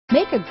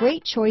Make a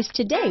great choice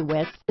today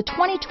with the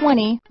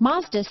 2020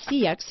 Mazda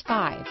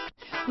CX-5.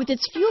 With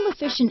its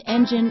fuel-efficient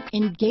engine,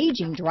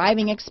 engaging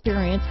driving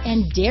experience,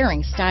 and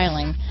daring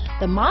styling,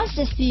 the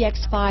Mazda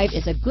CX-5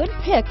 is a good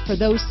pick for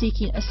those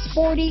seeking a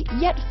sporty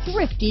yet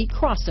thrifty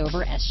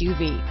crossover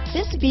SUV.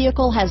 This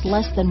vehicle has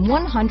less than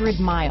 100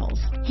 miles.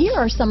 Here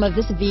are some of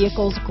this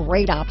vehicle's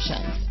great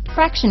options: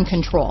 traction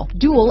control,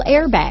 dual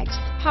airbags,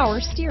 power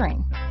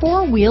steering,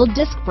 four-wheel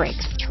disc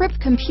brakes, trip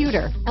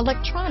computer,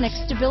 electronic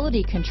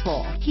stability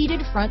control,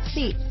 heated front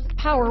seats,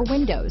 power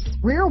windows,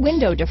 rear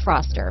window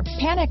defroster,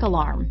 panic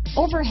alarm,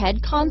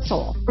 overhead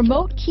console,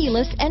 remote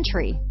keyless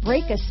entry,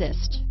 brake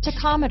assist,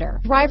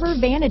 tachometer, driver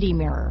vanity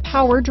mirror,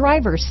 power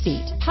driver's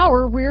seat,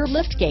 power rear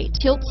liftgate,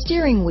 tilt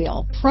steering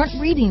wheel, front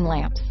reading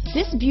lamps.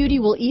 This beauty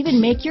will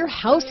even make your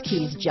house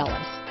keys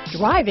jealous.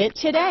 Drive it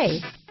today.